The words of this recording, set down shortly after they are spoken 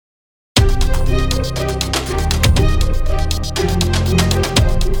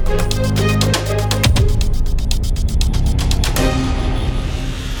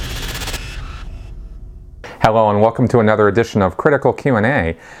Hello and welcome to another edition of Critical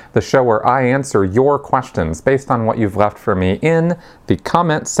Q&A, the show where I answer your questions based on what you've left for me in the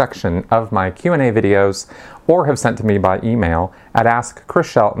comment section of my Q&A videos or have sent to me by email at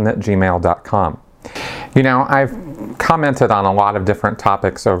askchrisshelton@gmail.com. You know, I've commented on a lot of different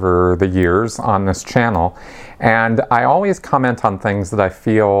topics over the years on this channel, and I always comment on things that I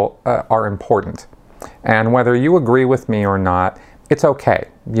feel are important. And whether you agree with me or not, it's okay.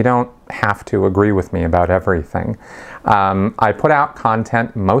 You don't have to agree with me about everything. I put out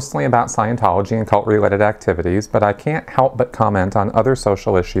content mostly about Scientology and cult-related activities, but I can't help but comment on other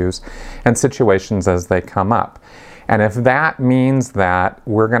social issues and situations as they come up. And if that means that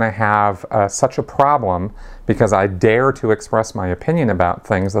we're going to have such a problem because I dare to express my opinion about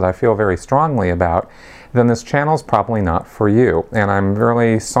things that I feel very strongly about, then this channel's probably not for you. And I'm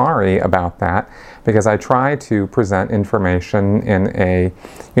really sorry about that because I try to present information in a,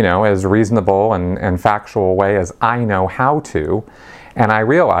 as reasonable and factual way as I know how to. And I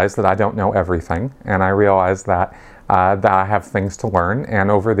realize that I don't know everything. And I realize that I have things to learn. And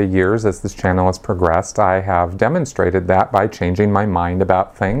over the years, as this channel has progressed, I have demonstrated that by changing my mind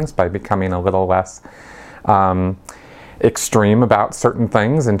about things, by becoming a little less extreme about certain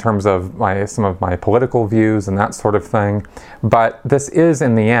things in terms of some of my political views and that sort of thing. But this is,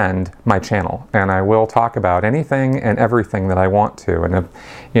 in the end, my channel, and I will talk about anything and everything that I want to. And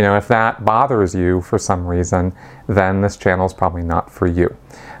if that bothers you for some reason, then this channel is probably not for you.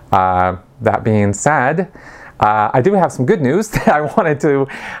 That being said, I do have some good news that I wanted to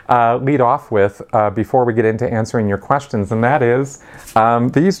lead off with before we get into answering your questions, and that is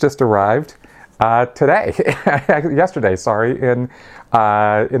these just arrived yesterday, in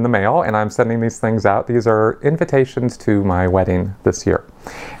the mail, and I'm sending these things out. These are invitations to my wedding this year.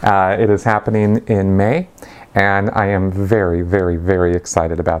 It is happening in May, and I am very, very, very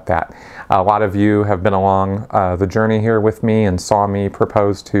excited about that. A lot of you have been along the journey here with me and saw me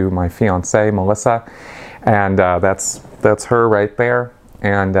propose to my fiancée, Melissa, and that's her right there.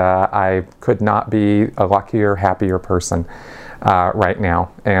 And I could not be a luckier, happier person right now.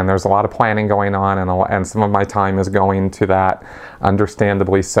 And there's a lot of planning going on, and some of my time is going to that,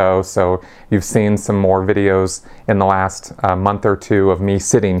 understandably so. So you've seen some more videos in the last month or two of me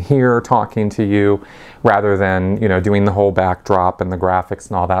sitting here talking to you rather than, doing the whole backdrop and the graphics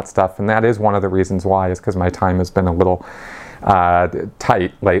and all that stuff. And that is one of the reasons why, is because my time has been a little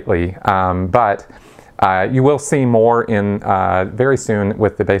tight lately. But you will see more in very soon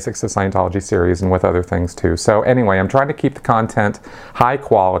with the Basics of Scientology series and with other things too. So anyway, I'm trying to keep the content high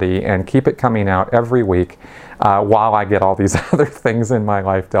quality and keep it coming out every week while I get all these other things in my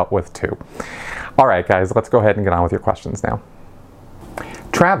life dealt with too. All right, guys, let's go ahead and get on with your questions now.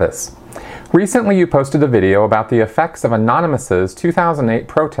 Travis, recently you posted a video about the effects of Anonymous's 2008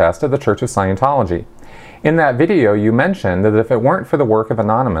 protest of the Church of Scientology. In that video, you mentioned that if it weren't for the work of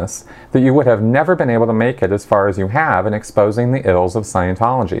Anonymous, that you would have never been able to make it as far as you have in exposing the ills of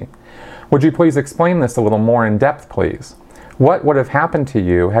Scientology. Would you please explain this a little more in depth, please? What would have happened to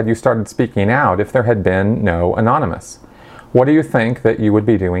you had you started speaking out if there had been no Anonymous? What do you think that you would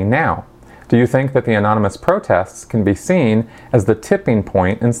be doing now? Do you think that the Anonymous protests can be seen as the tipping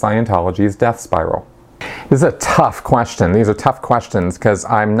point in Scientology's death spiral? This is a tough question. These are tough questions because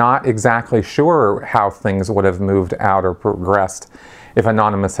I'm not exactly sure how things would have moved out or progressed if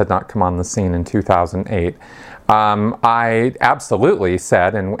Anonymous had not come on the scene in 2008. I absolutely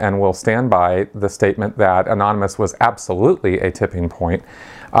said and will stand by the statement that Anonymous was absolutely a tipping point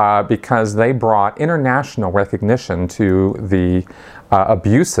because they brought international recognition to the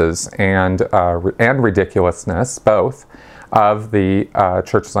abuses and ridiculousness, both, of the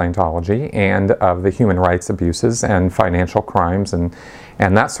Church of Scientology and of the human rights abuses and financial crimes and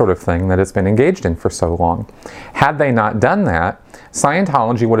that sort of thing that it's been engaged in for so long. Had they not done that,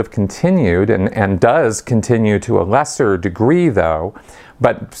 Scientology would have continued and does continue to a lesser degree though,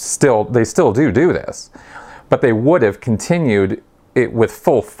 but they still do this. But they would have continued it with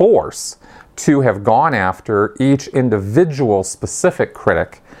full force to have gone after each individual specific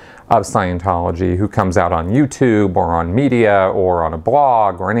critic of Scientology who comes out on YouTube or on media or on a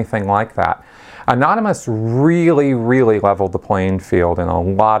blog or anything like that. Anonymous really, really leveled the playing field in a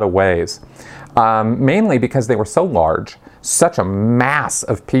lot of ways, mainly because they were so large, such a mass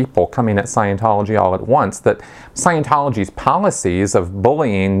of people coming at Scientology all at once, that Scientology's policies of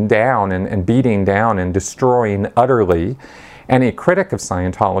bullying down and beating down and destroying utterly any critic of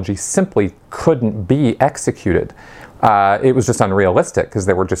Scientology simply couldn't be executed. It was just unrealistic because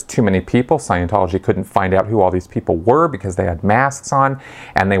there were just too many people. Scientology couldn't find out who all these people were because they had masks on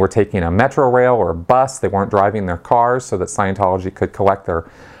and they were taking a metro rail or a bus. They weren't driving their cars so that Scientology could collect their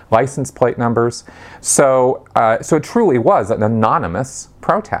license plate numbers. So, so it truly was an anonymous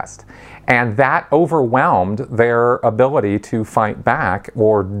protest. And that overwhelmed their ability to fight back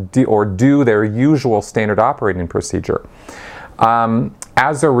or do their usual standard operating procedure.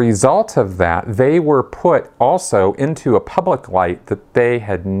 As a result of that, they were put also into a public light that they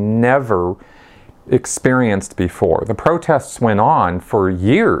had never experienced before. The protests went on for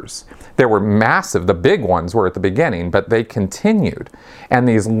years. They were massive. The big ones were at the beginning, but they continued. And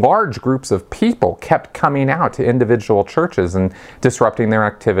these large groups of people kept coming out to individual churches and disrupting their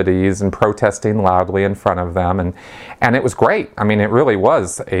activities and protesting loudly in front of them. And it was great. I mean, it really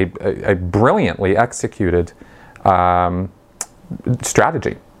was a brilliantly executed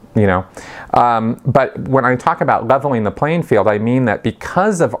strategy. You know, but when I talk about leveling the playing field, I mean that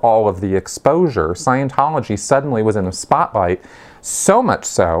because of all of the exposure, Scientology suddenly was in the spotlight, so much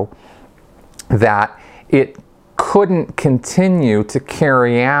so that it couldn't continue to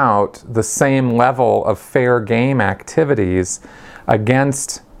carry out the same level of fair game activities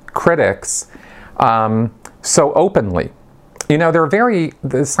against critics so openly. You know,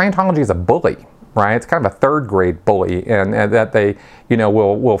 Scientology is a bully. Right, it's kind of a third grade bully, and that they, you know,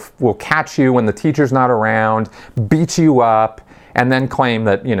 will catch you when the teacher's not around, beat you up, and then claim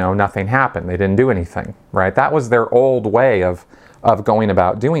that, you know, nothing happened. They didn't do anything. Right, that was their old way of going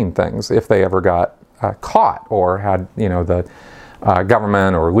about doing things. If they ever got caught or had, you know, the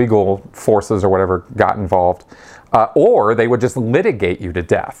government or legal forces or whatever got involved, or they would just litigate you to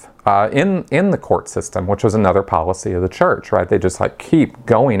death in the court system, which was another policy of the church. Right, they just like keep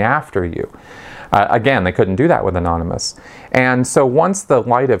going after you. Again, they couldn't do that with Anonymous. And so once the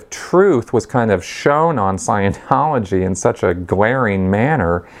light of truth was kind of shown on Scientology in such a glaring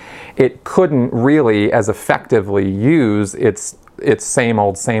manner, it couldn't really as effectively use its same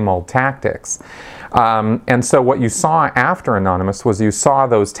old tactics. And so what you saw after Anonymous was you saw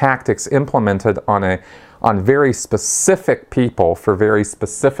those tactics implemented on very specific people for very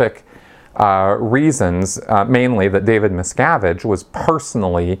specific reasons, mainly that David Miscavige was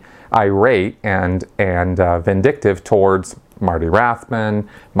personally irate and vindictive towards Marty Rathbun,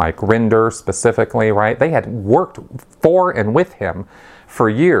 Mike Rinder specifically, right? They had worked for and with him for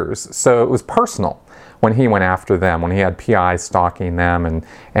years, so it was personal when he went after them, when he had PIs stalking them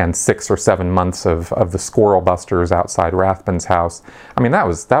and 6 or 7 months of the squirrel busters outside Rathbun's house. I mean, that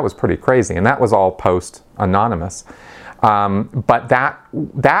was pretty crazy, and that was all post-Anonymous. But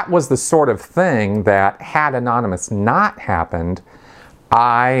that was the sort of thing that, had Anonymous not happened,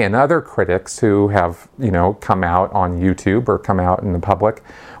 I and other critics who have, you know, come out on YouTube or come out in the public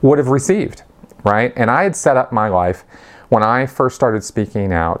would have received, right? And I had set up my life when I first started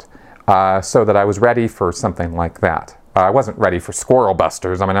speaking out so that I was ready for something like that. I wasn't ready for squirrel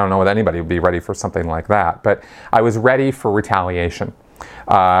busters. I mean, I don't know that anybody would be ready for something like that, but I was ready for retaliation.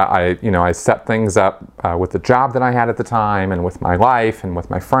 I set things up with the job that I had at the time and with my life and with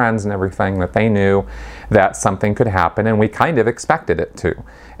my friends and everything, that they knew that something could happen, and we kind of expected it to.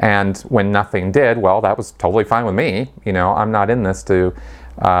 And when nothing did, well, that was totally fine with me. You know, I'm not in this to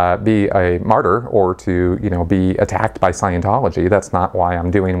be a martyr or to, you know, be attacked by Scientology. That's not why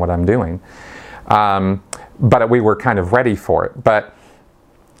I'm doing what I'm doing. But we were kind of ready for it. But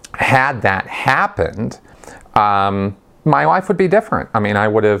had that happened, my life would be different. I mean, I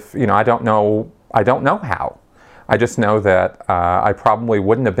would have, you know, I don't know how. I just know that I probably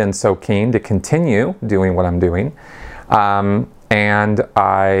wouldn't have been so keen to continue doing what I'm doing. And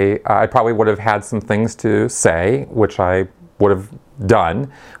I probably would have had some things to say, which I would have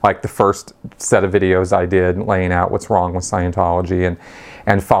done, like the first set of videos I did laying out what's wrong with Scientology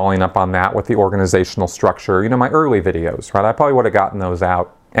and following up on that with the organizational structure. You know, my early videos, right? I probably would have gotten those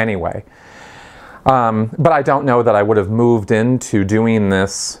out anyway. But I don't know that I would have moved into doing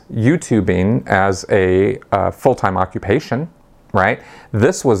this YouTubing as a full-time occupation, right?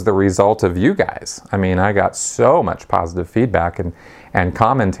 This was the result of you guys. I mean, I got so much positive feedback and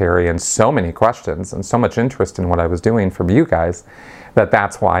commentary and so many questions and so much interest in what I was doing from you guys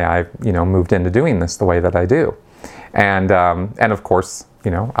that's why I, you know, moved into doing this the way that I do. And of course,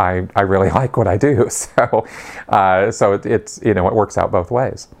 you know, I really like what I do. So it's, you know, it works out both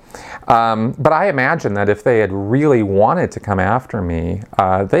ways. But I imagine that if they had really wanted to come after me,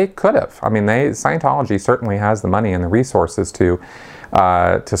 they could have. I mean, Scientology certainly has the money and the resources to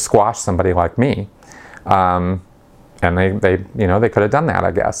squash somebody like me. And they you know, they could have done that,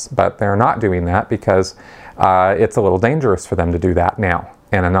 I guess. But they're not doing that because it's a little dangerous for them to do that now.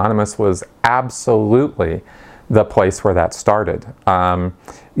 And Anonymous was absolutely the place where that started.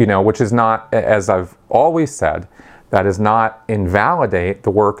 You know, which is not, as I've always said, that does not invalidate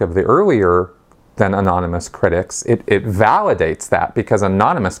the work of the earlier than anonymous critics. It validates that, because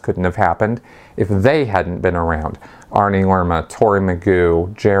anonymous couldn't have happened if they hadn't been around. Arnie Lerma, Tori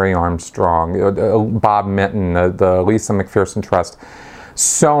Magoo, Jerry Armstrong, Bob Minton, the Lisa McPherson Trust.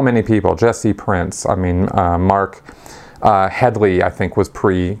 So many people, Jesse Prince, Mark Headley, I think, was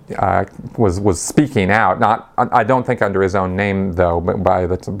speaking out. Not, I don't think under his own name though, but by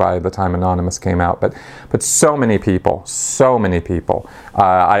the time Anonymous came out. But so many people.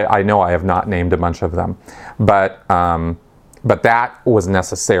 I know I have not named a bunch of them, but that was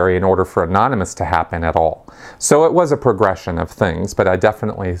necessary in order for Anonymous to happen at all. So it was a progression of things, but I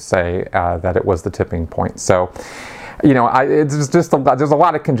definitely say that it was the tipping point. So, it's just there's a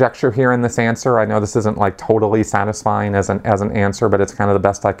lot of conjecture here in this answer. I know this isn't like totally satisfying as an answer, but it's kind of the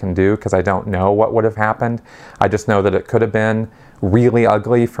best I can do, because I don't know what would have happened. I just know that it could have been really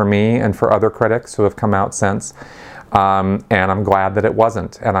ugly for me and for other critics who have come out since. And I'm glad that it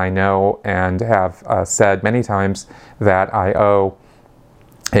wasn't. And I know and have said many times that I owe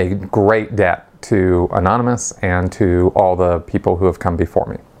a great debt to Anonymous and to all the people who have come before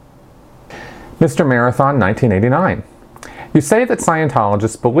me. Mr. Marathon 1989. You say that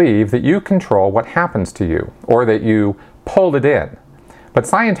Scientologists believe that you control what happens to you, or that you pulled it in. But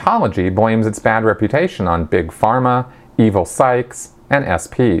Scientology blames its bad reputation on Big Pharma, evil psychs, and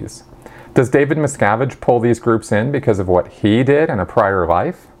SPs. Does David Miscavige pull these groups in because of what he did in a prior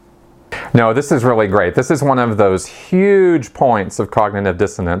life? No, this is really great. This is one of those huge points of cognitive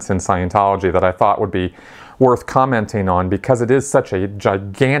dissonance in Scientology that I thought would be worth commenting on, because it is such a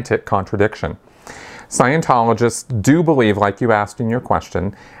gigantic contradiction. Scientologists do believe, like you asked in your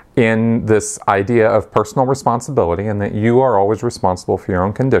question, in this idea of personal responsibility, and that you are always responsible for your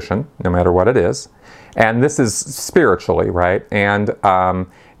own condition, no matter what it is. And this is spiritually, right? And,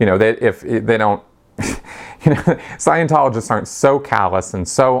 if they don't, Scientologists aren't so callous and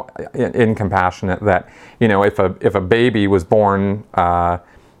so incompassionate that, if a baby was born,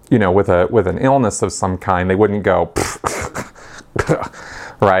 with an illness of some kind, they wouldn't go,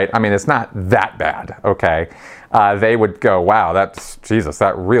 right? It's not that bad, okay? They would go, wow,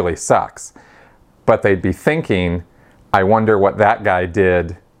 that really sucks. But they'd be thinking, I wonder what that guy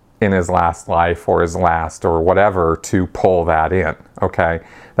did in his last life, or his last, or whatever, to pull that in, okay?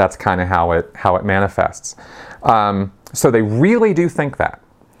 That's kind of how it manifests. So they really do think that.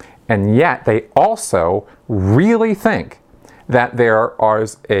 And yet they also really think that there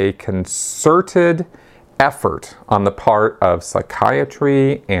is a concerted effort on the part of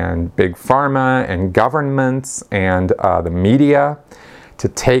psychiatry and Big Pharma and governments and the media to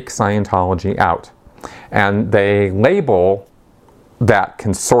take Scientology out. And they label that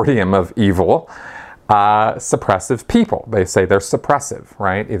consortium of evil suppressive people. They say they're suppressive,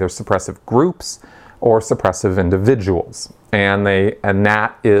 right? Either suppressive groups or suppressive individuals. And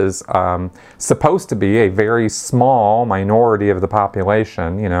that is supposed to be a very small minority of the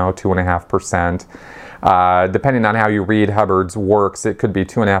population, 2.5%. Depending on how you read Hubbard's works, it could be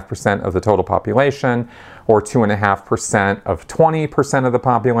 2.5% of the total population, or 2.5% of 20% of the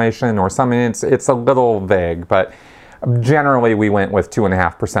population, or something. It's a little vague, but generally we went with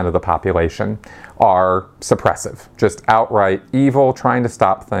 2.5% of the population are suppressive, just outright evil, trying to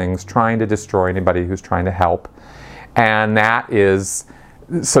stop things, trying to destroy anybody who's trying to help. And that is,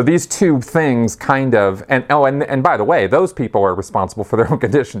 so these two things kind of, and by the way, those people are responsible for their own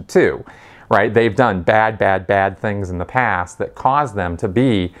condition too, right? They've done bad things in the past that caused them to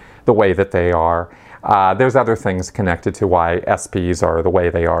be the way that they are. There's other things connected to why SPs are the way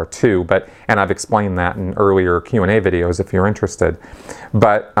they are too, and I've explained that in earlier Q&A videos if you're interested.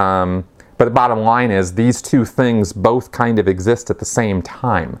 But the bottom line is these two things both kind of exist at the same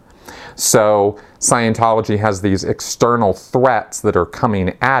time. So Scientology has these external threats that are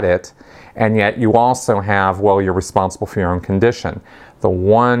coming at it, and yet you also have, well, you're responsible for your own condition. The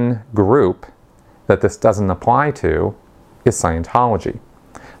one group that this doesn't apply to is Scientology.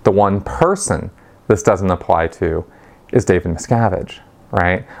 The one person this doesn't apply to is David Miscavige,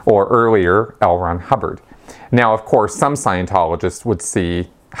 right? Or earlier, L. Ron Hubbard. Now, of course, some Scientologists would see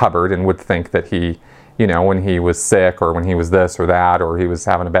Hubbard and would think that he, when he was sick, or when he was this or that, or he was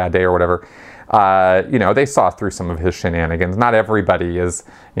having a bad day or whatever, they saw through some of his shenanigans. Not everybody is,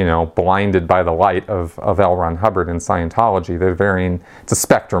 blinded by the light of L. Ron Hubbard in Scientology. They're varying, it's a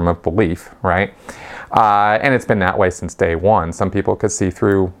spectrum of belief, right? And it's been that way since day one. Some people could see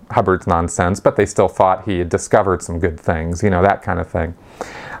through Hubbard's nonsense, but they still thought he had discovered some good things, that kind of thing.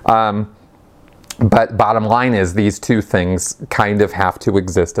 But bottom line is these two things kind of have to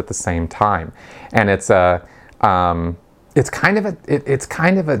exist at the same time. And it's kind of a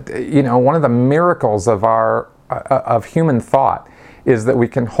one of the miracles of our of human thought is that we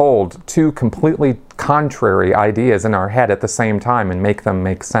can hold two completely contrary ideas in our head at the same time and make them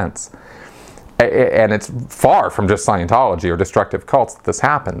make sense. And it's far from just Scientology or destructive cults that this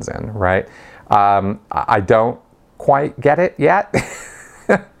happens in, right? I don't quite get it yet.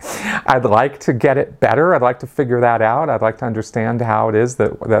 I'd like to get it better. I'd like to figure that out. I'd like to understand how it is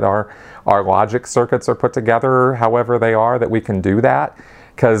that our logic circuits are put together, however they are, that we can do that.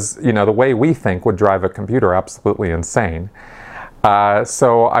 Because, you know, the way we think would drive a computer absolutely insane.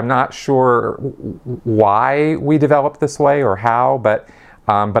 So I'm not sure why we developed this way or how, but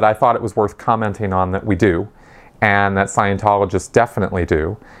I thought it was worth commenting on that we do, and that Scientologists definitely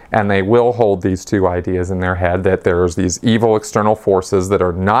do, and they will hold these two ideas in their head, that there's these evil external forces that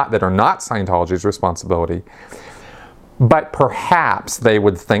are not Scientology's responsibility. But perhaps they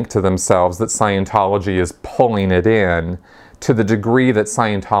would think to themselves that Scientology is pulling it in to the degree that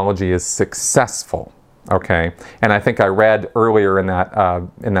Scientology is successful. Okay, and I think I read earlier in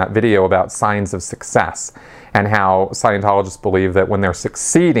that video about signs of success, and how Scientologists believe that when they're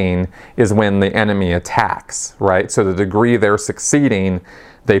succeeding is when the enemy attacks, right? So the degree they're succeeding,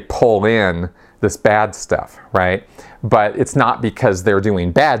 they pull in this bad stuff, right? But it's not because they're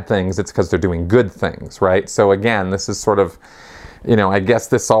doing bad things, it's because they're doing good things, right? So again, this is sort of, you know, I guess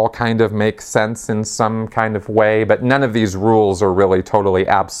this all kind of makes sense in some kind of way, but none of these rules are really totally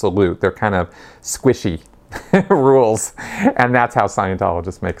absolute. They're kind of squishy rules, and that's how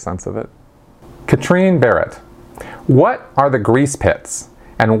Scientologists make sense of it. Katrine Barrett, what are the grease pits,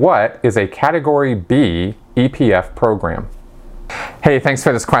 and what is a Category B EPF program? Hey, thanks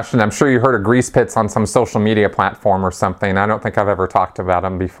for this question. I'm sure you heard of grease pits on some social media platform or something. I don't think I've ever talked about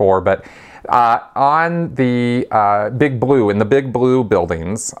them before, but on the Big Blue, in the Big Blue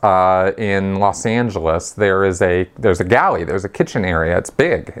buildings in Los Angeles, there's a galley, there's a kitchen area. It's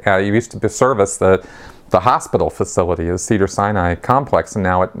big. You used to service the hospital facility, the Cedars-Sinai complex, and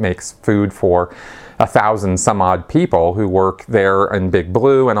now it makes food for 1,000 some odd people who work there in Big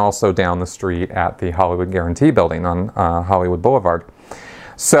Blue and also down the street at the Hollywood Guarantee building on Hollywood Boulevard.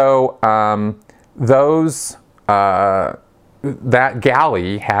 So that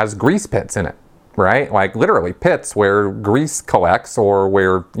galley has grease pits in it, right? Like literally pits where grease collects, or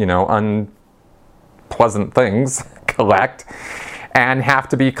where, you know, unpleasant things collect and have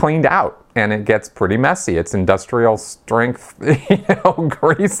to be cleaned out. And it gets pretty messy. It's industrial strength,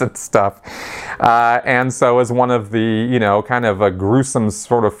 grease and stuff. And so as one of the, kind of a gruesome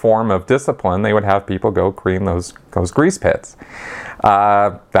sort of form of discipline, they would have people go clean those grease pits.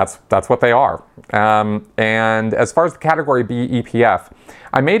 That's what they are. And as far as the Category B EPF,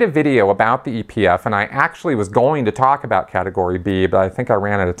 I made a video about the EPF, and I actually was going to talk about Category B, but I think I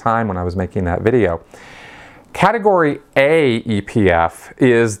ran out of time when I was making that video. Category A EPF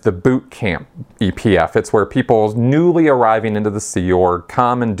is the boot camp EPF. It's where people newly arriving into the Sea Org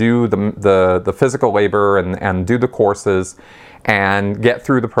come and do the physical labor and do the courses and get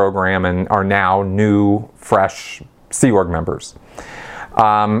through the program and are now new, fresh Sea Org members.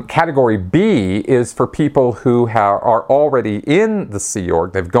 Category B is for people who are already in the Sea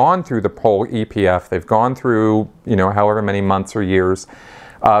Org. They've gone through the whole EPF. They've gone through, however many months or years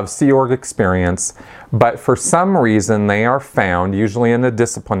of Sea Org experience, but for some reason they are found, usually in a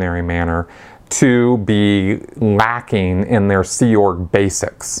disciplinary manner, to be lacking in their Sea Org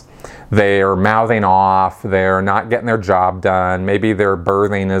basics. They are mouthing off, they're not getting their job done, maybe their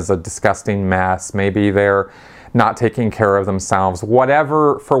birthing is a disgusting mess, maybe they're not taking care of themselves.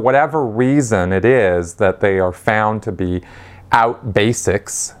 For whatever reason it is that they are found to be out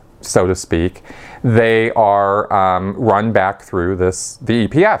basics, so to speak, they are run back through the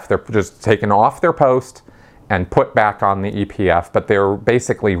EPF. They're just taken off their post and put back on the EPF, but they're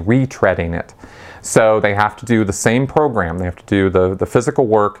basically retreading it. So they have to do the same program. They have to do the physical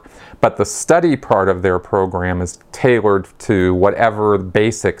work, but the study part of their program is tailored to whatever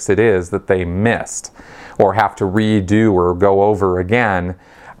basics it is that they missed or have to redo or go over again.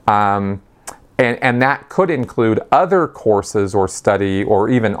 And that could include other courses or study or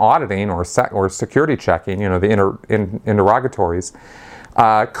even auditing or security checking, the interrogatories,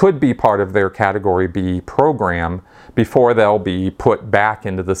 could be part of their Category B program before they'll be put back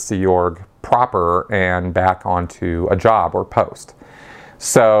into the Sea Org proper and back onto a job or post.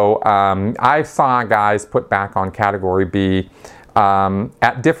 So I saw guys put back on Category B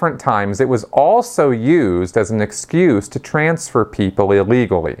at different times. It was also used as an excuse to transfer people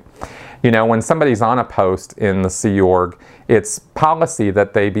illegally. When somebody's on a post in the Sea Org, it's policy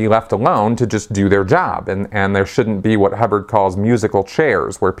that they be left alone to just do their job. And there shouldn't be what Hubbard calls musical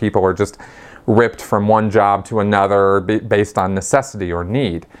chairs, where people are just ripped from one job to another based on necessity or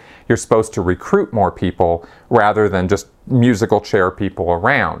need. You're supposed to recruit more people rather than just musical chair people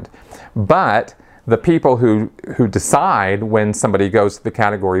around. But the people who decide when somebody goes to the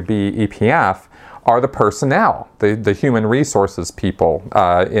Category B EPF are the personnel, the human resources people,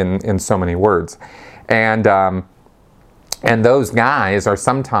 in so many words. And those guys are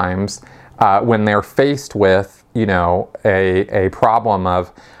sometimes, when they're faced with, you know, a problem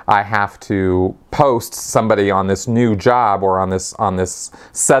of, I have to post somebody on this new job or on this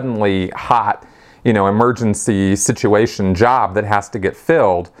suddenly hot, you know, emergency situation job that has to get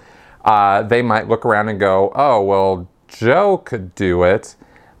filled, they might look around and go, oh, well, Joe could do it.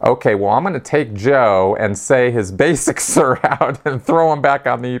 Okay, well, I'm going to take Joe and say his basics are out and throw him back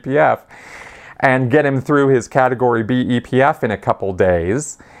on the EPF and get him through his Category B EPF in a couple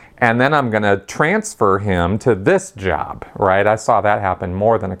days. And then I'm going to transfer him to this job, right? I saw that happen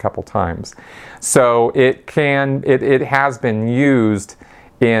more than a couple times. So it has been used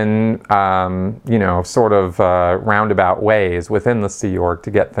in, you know, sort of roundabout ways within the Sea Org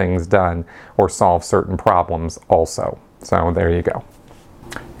to get things done or solve certain problems also. So there you go.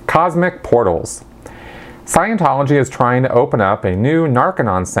 Cosmic portals. Scientology is trying to open up a new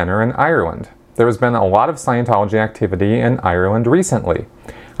Narconon Center in Ireland. There has been a lot of Scientology activity in Ireland recently.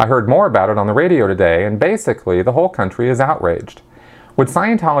 I heard more about it on the radio today, and basically the whole country is outraged. Would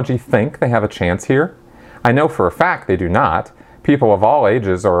Scientology think they have a chance here? I know for a fact they do not. People of all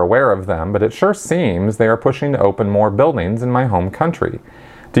ages are aware of them, but it sure seems they are pushing to open more buildings in my home country.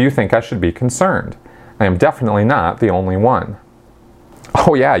 Do you think I should be concerned? I am definitely not the only one.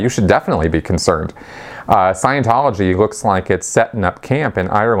 Oh yeah, you should definitely be concerned. Scientology looks like it's setting up camp in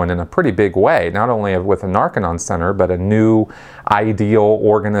Ireland in a pretty big way, not only with a Narconon Center, but a new ideal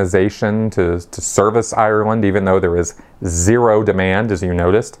organization to service Ireland, even though there is zero demand, as you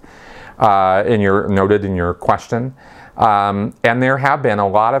noted in your question. And there have been a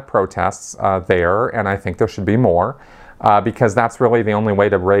lot of protests there, and I think there should be more, because that's really the only way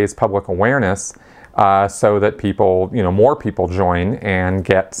to raise public awareness, so that people, you know, more people join and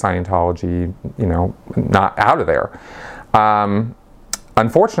get Scientology, you know, not out of there.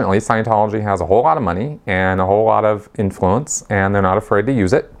 Unfortunately, Scientology has a whole lot of money and a whole lot of influence, and they're not afraid to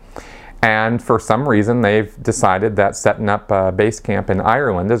use it. And for some reason, they've decided that setting up a base camp in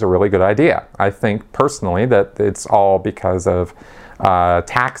Ireland is a really good idea. I think personally that it's all because of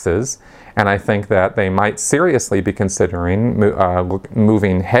taxes. And I think that they might seriously be considering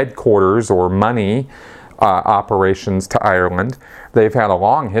moving headquarters or money operations to Ireland. They've had a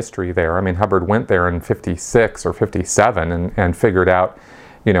long history there. I mean, Hubbard went there in 56 or 57 and figured out,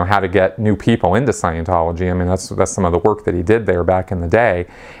 you know, how to get new people into Scientology. I mean, that's some of the work that he did there back in the day.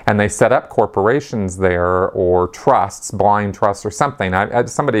 And they set up corporations there, or trusts, blind trusts or something.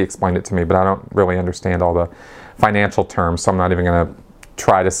 Somebody explained it to me, but I don't really understand all the financial terms, so I'm not even going to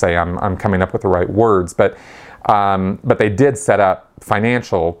try to say I'm coming up with the right words, but they did set up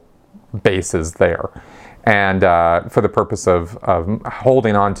financial bases there, and for the purpose of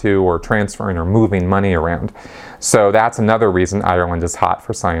holding on to or transferring or moving money around. So that's another reason Ireland is hot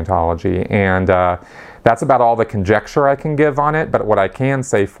for Scientology, and that's about all the conjecture I can give on it. But what I can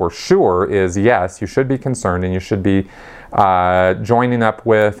say for sure is, yes, you should be concerned, and you should be joining up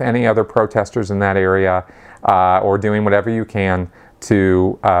with any other protesters in that area, or doing whatever you can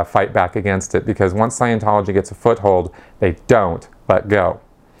to fight back against it, because once Scientology gets a foothold, they don't let go.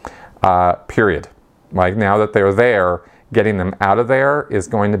 Period. Like, now that they're there, getting them out of there is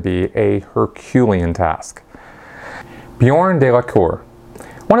going to be a Herculean task. Bjorn de la Cour.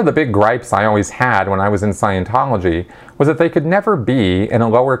 One of the big gripes I always had when I was in Scientology was that they could never be in a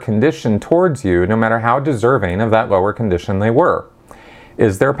lower condition towards you, no matter how deserving of that lower condition they were.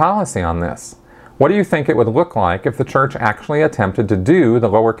 Is there policy on this? What do you think it would look like if the church actually attempted to do the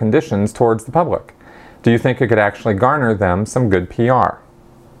lower conditions towards the public? Do you think it could actually garner them some good PR?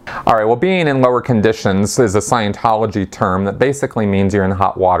 All right, well, being in lower conditions is a Scientology term that basically means you're in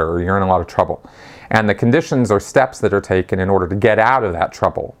hot water, or you're in a lot of trouble. And the conditions are steps that are taken in order to get out of that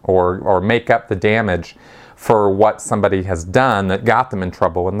trouble, or make up the damage for what somebody has done that got them in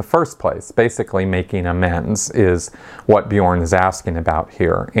trouble in the first place. Basically, making amends is what Bjorn is asking about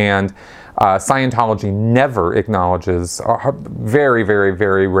here. And Scientology never acknowledges, very, very,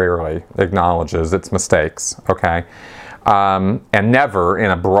 very rarely acknowledges its mistakes, okay? And never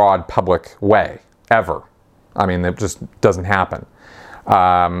in a broad public way, ever. I mean, it just doesn't happen.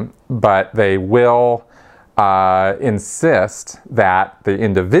 But they will insist that the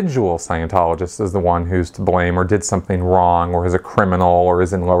individual Scientologist is the one who's to blame, or did something wrong, or is a criminal, or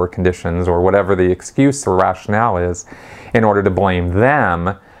is in lower conditions, or whatever the excuse or rationale is, in order to blame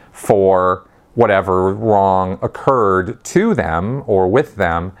them for whatever wrong occurred to them or with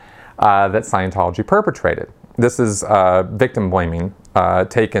them that Scientology perpetrated. This is victim blaming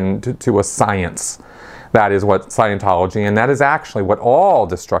taken to a science. That is what Scientology, and that is actually what all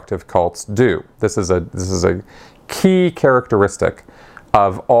destructive cults do. This is a key characteristic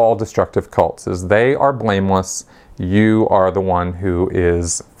of all destructive cults, is they are blameless. You are the one who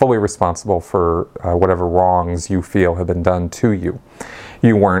is fully responsible for whatever wrongs you feel have been done to you.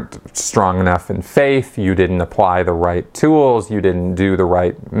 You weren't strong enough in faith, you didn't apply the right tools, you didn't do the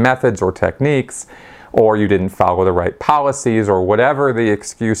right methods or techniques, or you didn't follow the right policies, or whatever the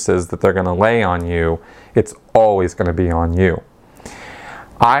excuse is that they're going to lay on you, it's always going to be on you.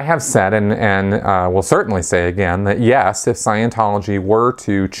 I have said, and will certainly say again, that yes, if Scientology were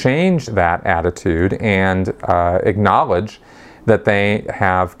to change that attitude and acknowledge that they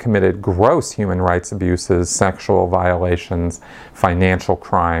have committed gross human rights abuses, sexual violations, financial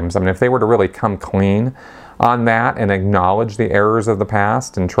crimes, I mean, if they were to really come clean on that and acknowledge the errors of the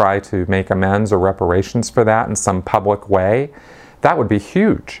past and try to make amends or reparations for that in some public way, that would be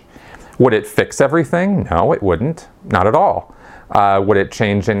huge. Would it fix everything? No, it wouldn't. Not at all. Would it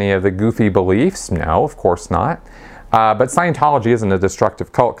change any of the goofy beliefs? No, of course not. But Scientology isn't a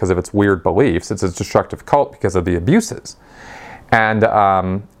destructive cult because of its weird beliefs. It's a destructive cult because of the abuses.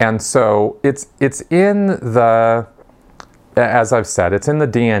 And so it's in the, as I've said, it's in the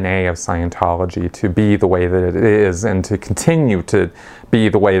DNA of Scientology to be the way that it is and to continue to be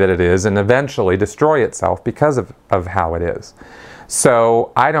the way that it is and eventually destroy itself because of how it is.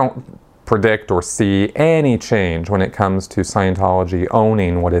 So I don't predict or see any change when it comes to Scientology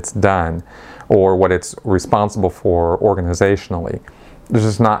owning what it's done or what it's responsible for organizationally. It's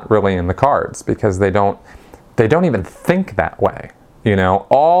just not really in the cards because they don't even think that way. You know,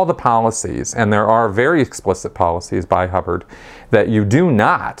 all the policies, and there are very explicit policies by Hubbard, that you do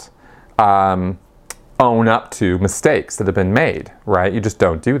not own up to mistakes that have been made, right? You just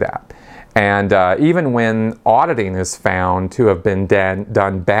don't do that. And even when auditing is found to have been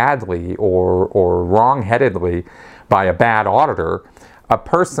done badly or wrong-headedly by a bad auditor, a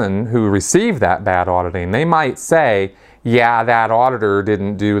person who received that bad auditing, they might say, yeah, that auditor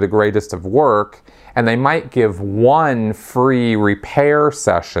didn't do the greatest of work, and they might give one free repair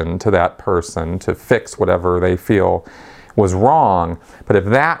session to that person to fix whatever they feel was wrong. But if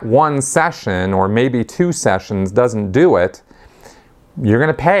that one session or maybe 2 sessions doesn't do it, you're going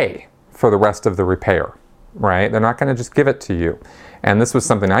to pay for the rest of the repair, right? They're not going to just give it to you. And this was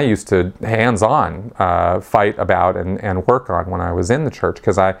something I used to hands-on fight about and work on when I was in the church,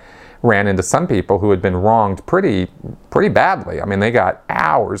 because I ran into some people who had been wronged pretty badly. I mean, they got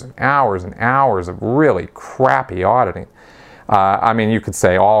hours and hours and hours of really crappy auditing. I mean, you could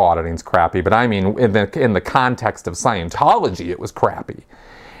say all auditing's crappy, but I mean, in the context of Scientology, it was crappy.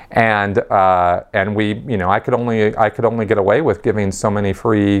 And we, you know, I could only get away with giving so many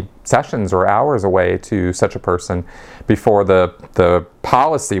free sessions or hours away to such a person before the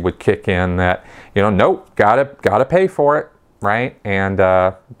policy would kick in that, you know, nope, gotta pay for it, right? And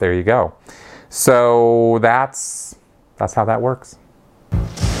there you go. So that's how that works.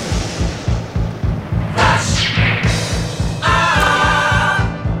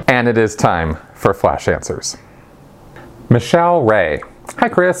 And it is time for Flash Answers. Michelle Ray. Hi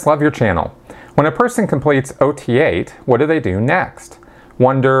Chris, love your channel. When a person completes OT8, what do they do next?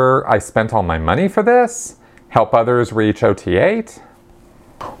 Wonder, I spent all my money for this? Help others reach OT8?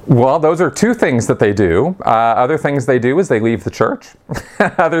 Well, those are 2 things that they do. Other things they do is they leave the church.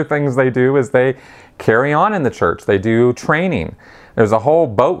 Other things they do is they carry on in the church. They do training. There's a whole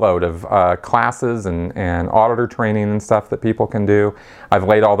boatload of classes and auditor training and stuff that people can do. I've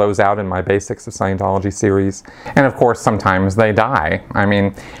laid all those out in my Basics of Scientology series. And of course, sometimes they die. I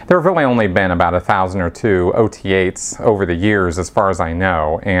mean, there have really only been about 1,000 or 2 OT8s over the years, as far as I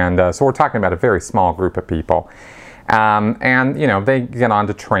know. And so we're talking about a very small group of people. And, you know, they get on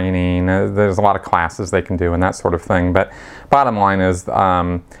to training. There's a lot of classes they can do and that sort of thing. But bottom line is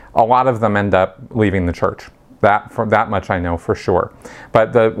a lot of them end up leaving the church. That much I know for sure.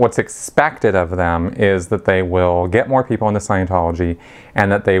 But what's expected of them is that they will get more people into Scientology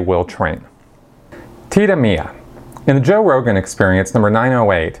and that they will train. Tita Mia. In the Joe Rogan Experience number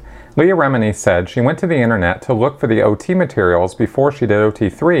 908, Leah Remini said she went to the internet to look for the OT materials before she did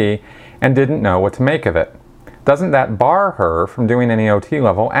OT3 and didn't know what to make of it. Doesn't that bar her from doing any OT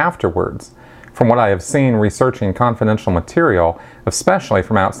level afterwards? From what I have seen researching confidential material, especially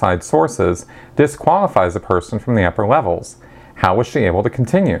from outside sources, disqualifies a person from the upper levels. How was she able to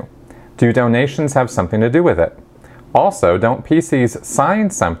continue? Do donations have something to do with it? Also, don't PCs sign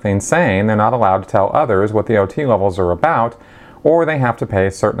something saying they're not allowed to tell others what the OT levels are about or they have to pay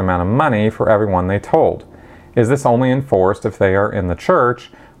a certain amount of money for everyone they told. Is this only enforced if they are in the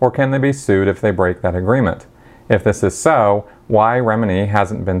church, or can they be sued if they break that agreement? If this is so, why Remini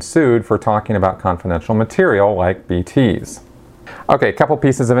hasn't been sued for talking about confidential material like BTs? Okay, a couple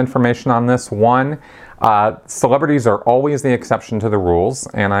pieces of information on this. One, celebrities are always the exception to the rules,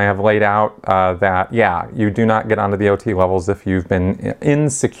 and I have laid out that, yeah, you do not get onto the OT levels if you've been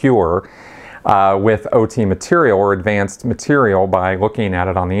insecure with OT material or advanced material by looking at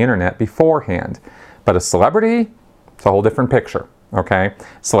it on the internet beforehand. But a celebrity, it's a whole different picture. Okay,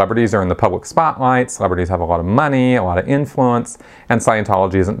 celebrities are in the public spotlight, celebrities have a lot of money, a lot of influence, and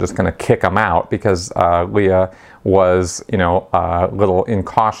Scientology isn't just going to kick them out because Leah was, a little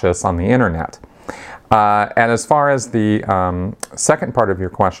incautious on the internet. And as far as the second part of your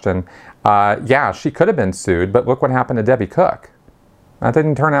question, yeah, she could have been sued, but look what happened to Debbie Cook. That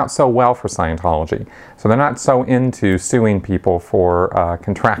didn't turn out so well for Scientology. So they're not so into suing people for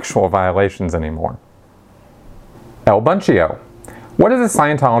contractual violations anymore. El Bunchio. What is a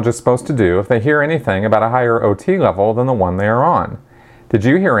Scientologist supposed to do if they hear anything about a higher OT level than the one they are on? Did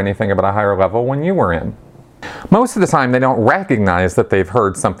you hear anything about a higher level when you were in? Most of the time they don't recognize that they've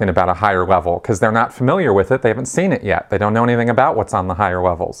heard something about a higher level because they're not familiar with it, they haven't seen it yet, they don't know anything about what's on the higher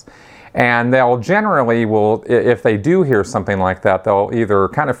levels. And they'll generally if they do hear something like that, they'll either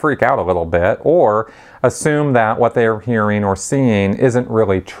kind of freak out a little bit or assume that what they're hearing or seeing isn't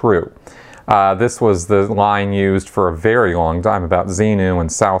really true. This was the line used for a very long time about Xenu and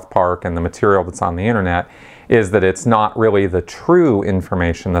South Park and the material that's on the internet, is that it's not really the true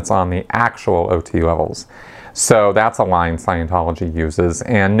information that's on the actual OT levels. So that's a line Scientology uses.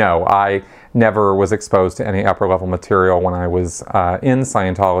 And no, I never was exposed to any upper level material when I was in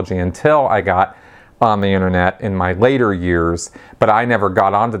Scientology until I got on the internet in my later years, but I never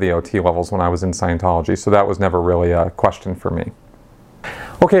got onto the OT levels when I was in Scientology, so that was never really a question for me.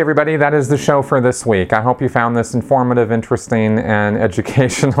 Okay, everybody, that is the show for this week. I hope you found this informative, interesting, and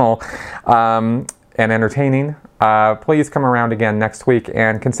educational and entertaining. Please come around again next week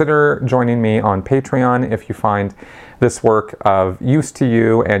and consider joining me on Patreon if you find this work of use to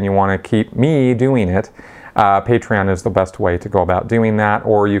you and you want to keep me doing it. Patreon is the best way to go about doing that,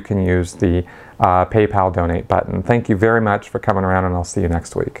 or you can use the PayPal donate button. Thank you very much for coming around, and I'll see you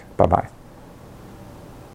next week. Bye-bye.